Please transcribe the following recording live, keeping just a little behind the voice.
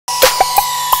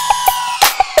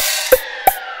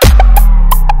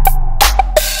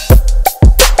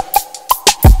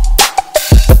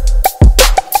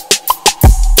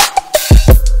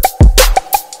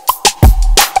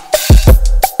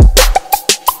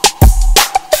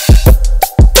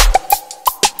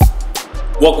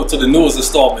Welcome to the newest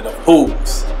installment of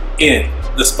Who's in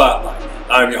the Spotlight.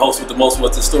 I'm your host with the most,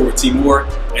 what's in store with Timur,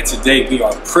 and today we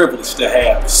are privileged to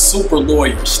have super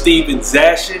lawyer Stephen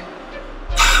Zashin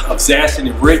of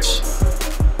Zashin and Rich.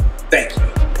 Thank you.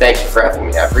 Thank you for having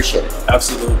me. I appreciate it.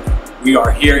 Absolutely. We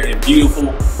are here in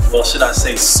beautiful, well, should I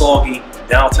say soggy,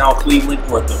 downtown Cleveland,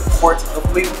 or the port of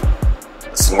Cleveland?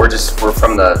 Listen, we're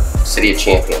from the city of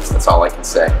champions. That's all I can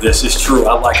say. This is true.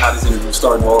 I like how this interview is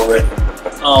starting already.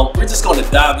 We're just going to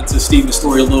dive into Stephen's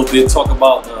story a little bit, talk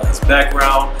about his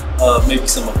background, maybe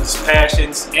some of his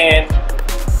passions, and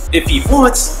if he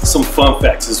wants, some fun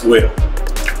facts as well.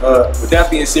 With that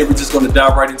being said, we're just going to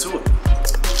dive right into it.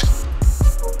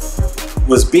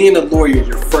 Was being a lawyer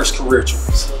your first career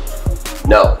choice?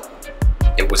 No,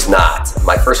 it was not.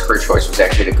 My first career choice was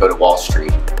actually to go to Wall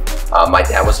Street. My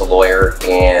dad was a lawyer,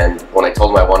 and when I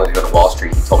told him I wanted to go to Wall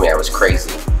Street, he told me I was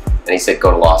crazy, and he said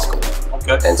go to law school.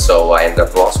 Okay. And so I ended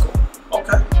up in law school.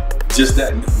 Okay. Just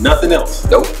that, nothing else?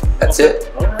 Nope, that's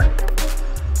it. All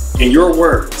right. In your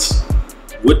words,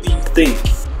 what do you think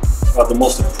are the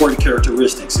most important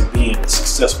characteristics in being a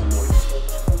successful lawyer?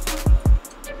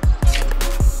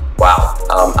 Wow,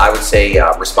 I would say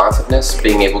responsiveness,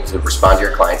 being able to respond to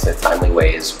your clients in a timely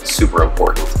way is super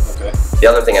important. Okay. The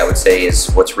other thing I would say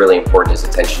is what's really important is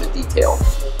attention to detail.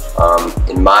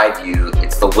 In my view,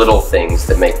 it's the little things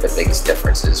that make the biggest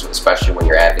differences, especially when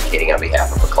you're advocating on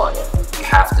behalf of a client. You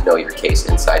have to know your case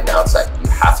inside and outside. You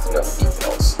have to know the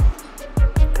details.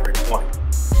 Great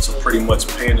point. So pretty much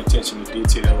paying attention to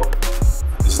detail,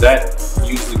 is that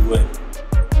usually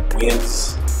what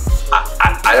wins?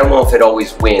 I don't know if it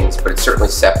always wins, but it certainly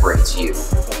separates you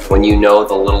when you know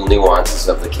the little nuances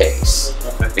of the case.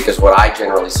 Okay. Because what I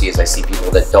generally see is I see people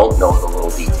that don't know the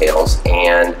little details,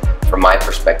 and from my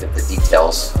perspective, the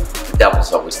details, the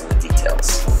devil's always in the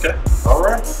details. Okay, all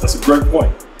right, that's a great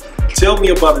point. Tell me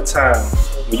about a time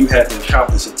when you had to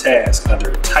accomplish a task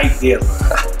under a tight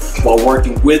deadline while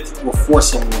working with or for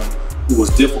someone who was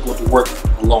difficult to work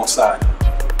alongside.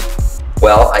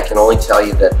 Well, I can only tell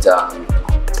you that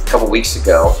a couple weeks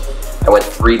ago, I went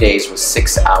 3 days with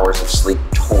 6 hours of sleep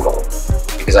total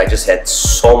because I just had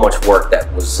so much work that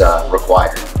was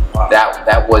required. Wow.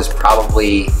 That was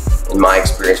probably, in my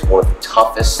experience, one of the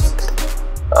toughest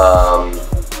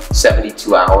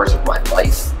 72 hours of my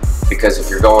life, because if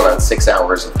you're going on 6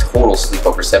 hours of total sleep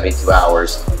over 72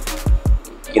 hours,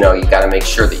 you know, you got to make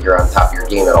sure that you're on top of your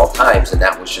game at all times, and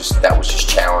that was just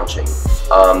challenging.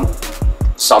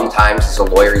 Sometimes as a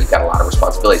lawyer, you've got a lot of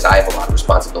responsibilities. I have a lot of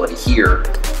responsibility here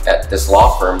at this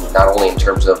law firm, not only in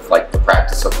terms of like the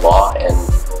practice of law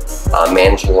and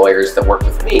managing lawyers that work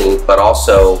with me, but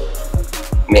also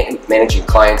managing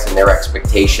clients and their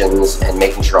expectations and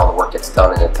making sure all the work gets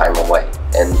done in a timely way.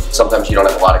 And sometimes you don't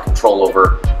have a lot of control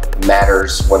over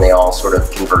matters when they all sort of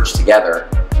converge together,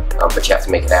 but you have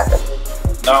to make it happen.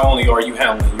 Not only are you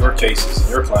handling your cases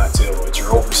and your clientele, but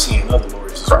you're overseeing other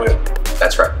lawyers as well.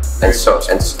 That's right. And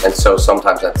so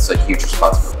sometimes that's a huge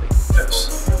responsibility.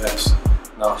 Yes, yes.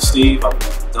 Now, Steve,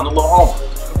 I've done a little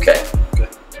homework. Okay.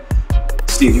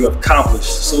 Steve, you have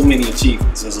accomplished so many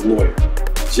achievements as a lawyer.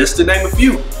 Just to name a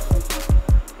few: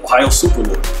 Ohio Super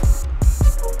Lawyer,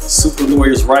 Super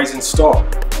Lawyer's Rising Star,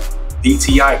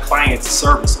 DTI Client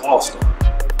Service All-Star.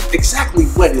 Exactly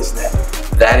what is that?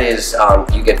 That is,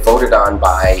 you get voted on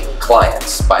by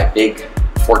clients, by big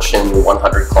Fortune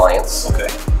 100 clients. Okay.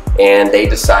 And they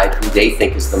decide who they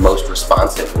think is the most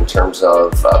responsive in terms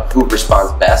of who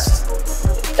responds best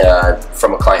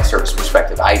from a client service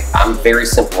perspective. I'm very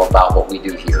simple about what we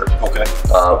do here. Okay.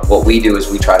 What we do is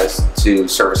we try to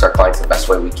service our clients the best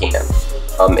way we can.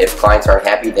 If clients aren't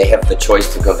happy, they have the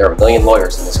choice to go. There are a million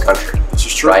lawyers in this country. This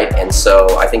is true. Right? And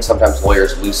so I think sometimes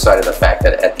lawyers lose sight of the fact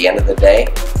that at the end of the day,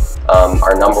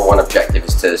 our number one objective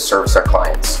is to service our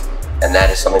clients. And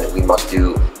that is something that we must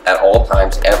do at all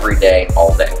times, every day,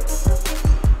 all day.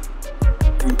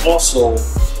 You also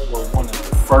were one of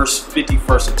the first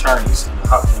 51st attorneys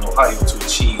in Ohio to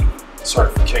achieve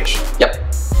certification.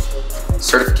 Yep.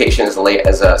 Certification as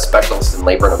a specialist in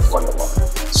labor and employment law.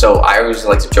 So I always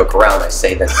like to joke around. I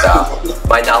say that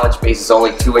my knowledge base is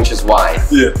only 2 inches wide.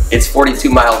 Yeah. It's 42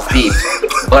 miles deep,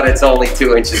 but it's only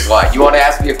 2 inches wide. You want to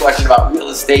ask me a question about real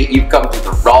estate, you've come to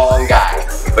the wrong guy.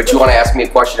 But you want to ask me a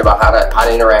question about how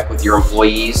to interact with your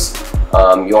employees.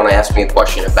 You want to ask me a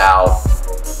question about,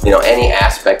 you know, any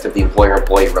aspect of the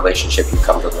employer-employee relationship, you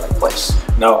come to the right place.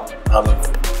 Now,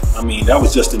 I mean, that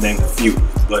was just to name a few,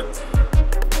 but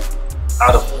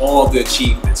out of all the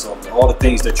achievements, of all the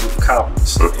things that you've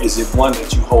accomplished, is it one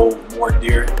that you hold more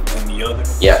dear than the other?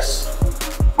 Yes.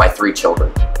 My 3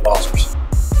 children. Wowzers.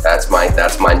 That's my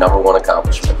that's my number one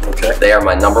accomplishment. Okay. They are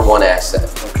my number one asset.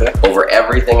 Okay. Over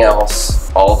everything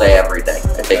else, all day, every day.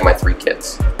 I take my 3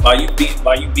 kids. By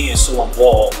you being so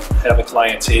involved, having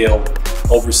clientele,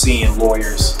 overseeing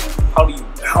lawyers, how do you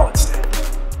balance that?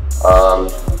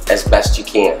 As best you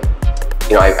can.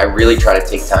 You know, I really try to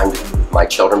take time to be with my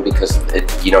children because,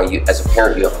 you know, as a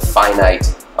parent, you have a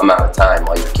finite amount of time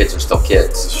while your kids are still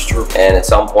kids. This is true. And at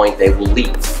some point, they will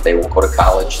leave. They will go to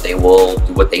college. They will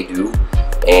do what they do.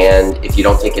 And if you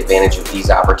don't take advantage of these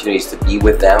opportunities to be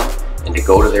with them and to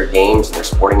go to their games and their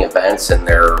sporting events and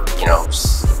their, you know,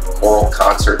 choral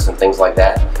concerts and things like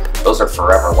that, those are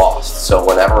forever lost. So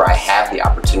whenever I have the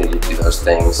opportunity to do those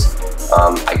things,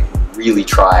 I really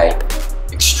try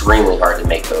extremely hard to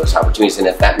make those opportunities. And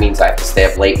if that means I have to stay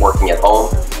up late working at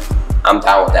home, I'm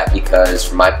down with that because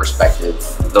from my perspective,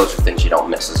 those are things you don't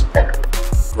miss as a parent.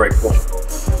 Great point.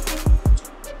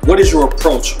 What is your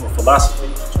approach or philosophy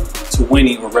to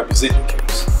winning or representing a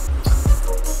case?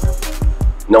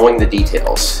 Knowing the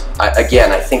details.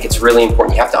 Again, I think it's really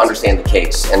important. You have to understand the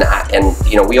case. And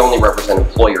you know, we only represent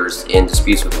employers in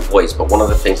disputes with employees, but one of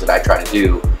the things that I try to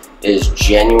do is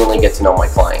genuinely get to know my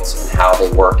clients and how they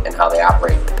work and how they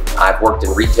operate. I've worked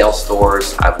in retail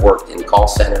stores, I've worked in call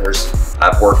centers,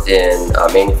 I've worked in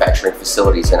manufacturing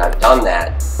facilities, and I've done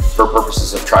that for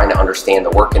purposes of trying to understand the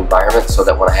work environment so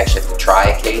that when I actually have to try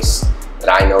a case,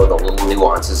 that I know the little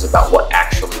nuances about what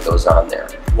actually goes on there.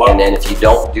 Wow. And then if you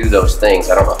don't do those things,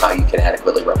 I don't know how you can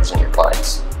adequately represent your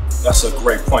clients. That's a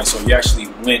great point. So you actually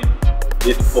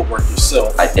did the footwork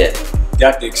yourself. I did.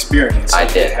 Got the experience. I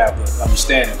did. Have the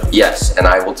understanding of it. Yes, and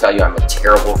I will tell you I'm a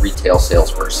terrible retail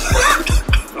salesperson.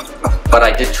 But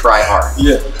I did try hard.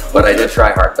 Yeah. But I did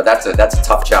try hard. But that's a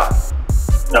tough job.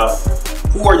 Now,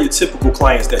 who are your typical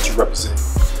clients that you represent?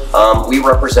 We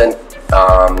represent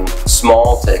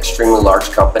small to extremely large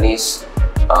companies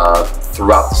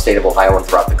throughout the state of Ohio and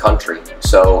throughout the country.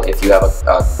 So if you have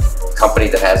a company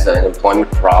that has an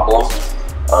employment problem,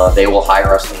 they will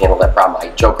hire us to handle that problem.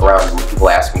 I joke around and when people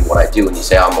ask me what I do and you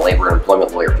say, oh, I'm a labor and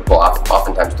employment lawyer, people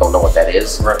oftentimes don't know what that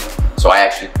is. Right. So I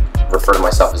actually refer to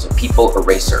myself as a people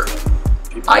eraser.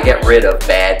 I get rid of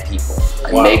bad people.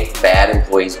 I make bad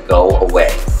employees go away.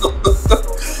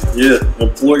 Yeah,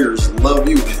 employers love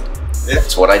you then. Yeah.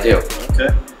 That's what I do. Okay.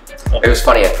 It was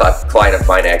funny, a client of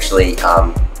mine actually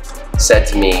said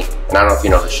to me, and I don't know if you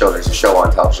know the show, there's a show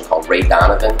on television called Ray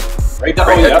Donovan. Ray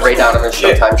Donovan's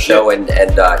Showtime show, and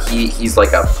he's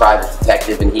like a private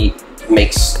detective, and he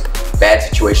makes bad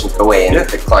situations go away. And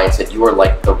the client said, "You are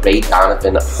like the Ray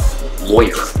Donovan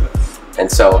lawyer," and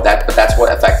so that's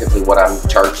what effectively what I'm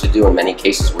charged to do in many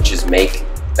cases, which is make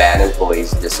bad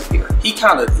employees disappear. He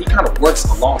kind of works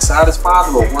alongside his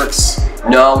father, or works.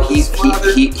 No, he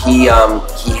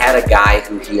had a guy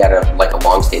who he had a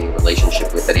long-standing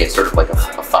relationship with, that he had sort of like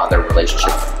a father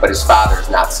relationship, but his father is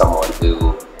not someone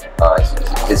who.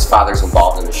 His father's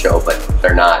involved in the show, but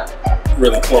they're not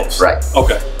really close. Right.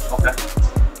 Okay. Okay.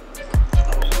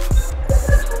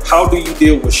 How do you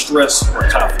deal with stress or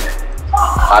conflict?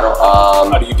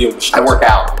 How do you deal with stress? I work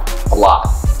out a lot,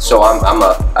 so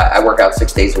I work out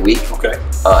 6 days a week. Okay.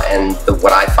 And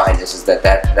what I find is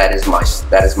that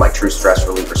is my true stress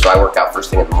reliever. So I work out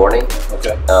first thing in the morning.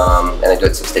 Okay. And I do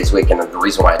it 6 days a week, and the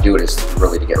reason why I do it is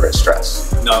really to get rid of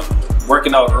stress. Now,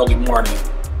 working out early morning.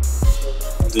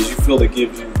 Does you feel it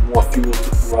gives you more fuel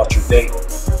throughout your day?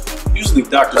 Usually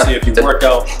doctors say if you work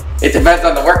out... It depends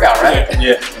on the workout, right?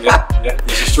 Yeah,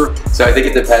 this is true. So I think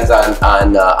it depends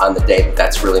on the day, but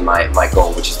that's really my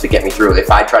goal, which is to get me through.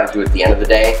 If I try to do it at the end of the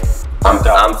day,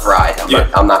 I'm fried.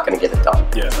 I'm not going to get it done.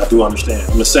 Yeah, I do understand.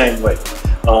 I'm the same way.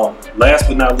 Last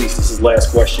but not least, this is the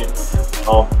last question.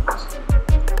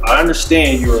 I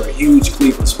understand you're a huge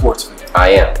Cleveland sports fan. I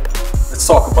am. Let's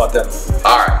talk about that a little bit.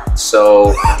 All right.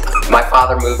 So my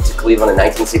father moved to Cleveland in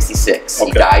 1966.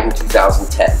 He died in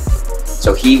 2010.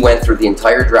 So he went through the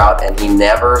entire drought and he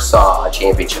never saw a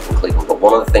championship in Cleveland. But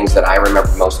one of the things that I remember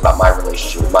most about my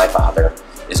relationship with my father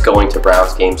is going to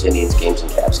Browns games, Indians games, and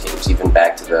Cavs games, even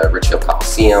back to the Richfield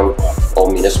Coliseum,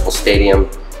 Old Municipal Stadium.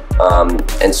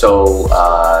 And so,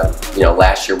 you know,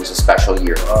 last year was a special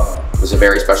year. It was a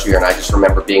very special year, and I just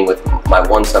remember being with, my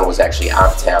one son was actually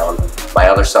out of town. My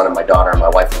other son and my daughter and my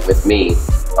wife were with me.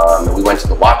 And we went to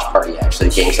the watch party, actually,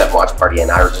 the Game 7 watch party, and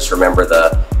I just remember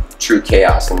the true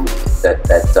chaos and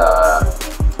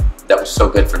that was so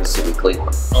good for the city of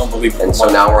Cleveland. Unbelievable. And so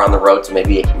now we're on the road to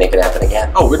maybe make it happen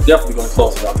again. Oh, we're definitely going to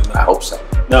close it out tonight. I hope so.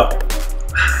 No,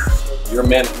 you're a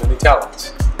man of many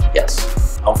talents.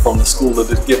 Yes. I'm from the school of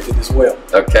the gifted as well.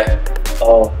 Okay.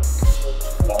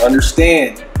 I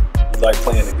understand you like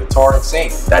playing the guitar and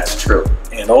singing. That's true.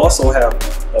 And also have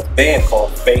a band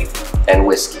called Faith and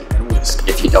Whiskey. and Whiskey.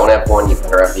 If you don't have one, you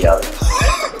better have the other.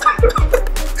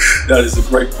 That is a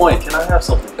great point. Can I have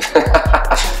something?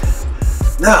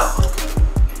 Now,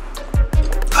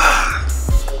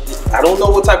 I don't know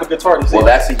what type of guitar this is. Well,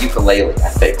 that's a ukulele, I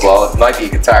think. Well, it might be a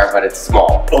guitar, but it's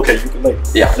small. Okay, ukulele.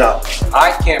 Yeah. Now,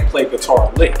 I can't play guitar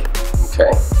or lick,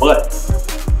 Okay. but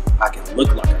I can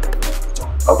look like I can play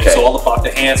guitar. Okay. It's all about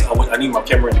the hands. I need my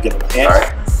camera to get on my hands. All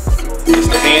right. It's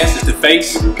the hands, it's the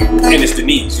face, and it's the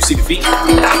knees. You see the feet?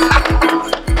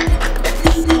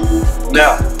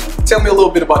 Now, tell me a little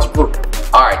bit about your group.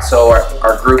 All right, so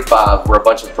our group, we're a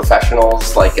bunch of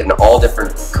professionals, like in all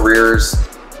different careers,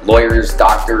 lawyers,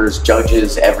 doctors,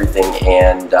 judges, everything,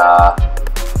 and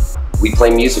we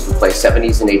play music. We play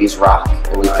 70s and 80s rock,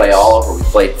 and we play all over. We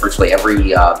played virtually every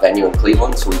venue in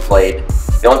Cleveland, so we played,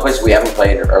 the only places we haven't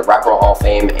played are Rock and Roll Hall of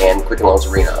Fame and Quicken Loans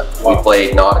Arena. Wow. We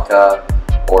played Nautica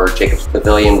or Jacobs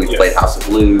Pavilion, we played House of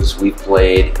Blues, we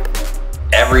played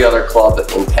every other club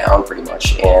in town pretty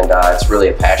much, and it's really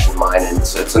a passion of mine, and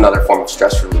it's another form of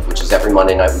stress relief, which is every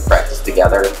Monday night we practice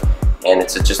together, and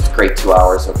it's just a great 2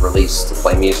 hours of release to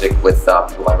play music with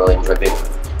people I really enjoy being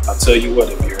with. I'll tell you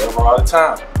what, if you're ever out of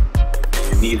town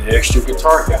and you need an extra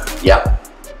guitar guy, Yep.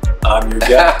 I'm your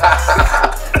guy.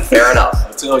 Fair enough.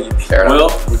 I tell you. Fair well,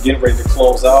 enough. We're getting ready to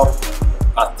close out.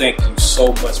 I thank you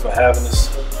so much for having us.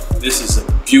 This is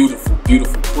a beautiful,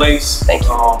 beautiful place. Thank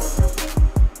you.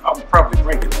 I would probably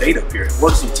bring a date up here.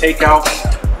 Work some takeout,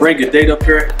 bring a date up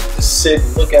here, just sit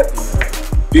and look at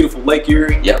the beautiful Lake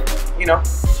Erie. Yep. You know.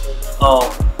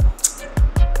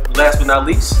 Last but not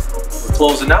least, we're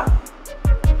closing out.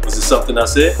 Was it something I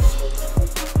said?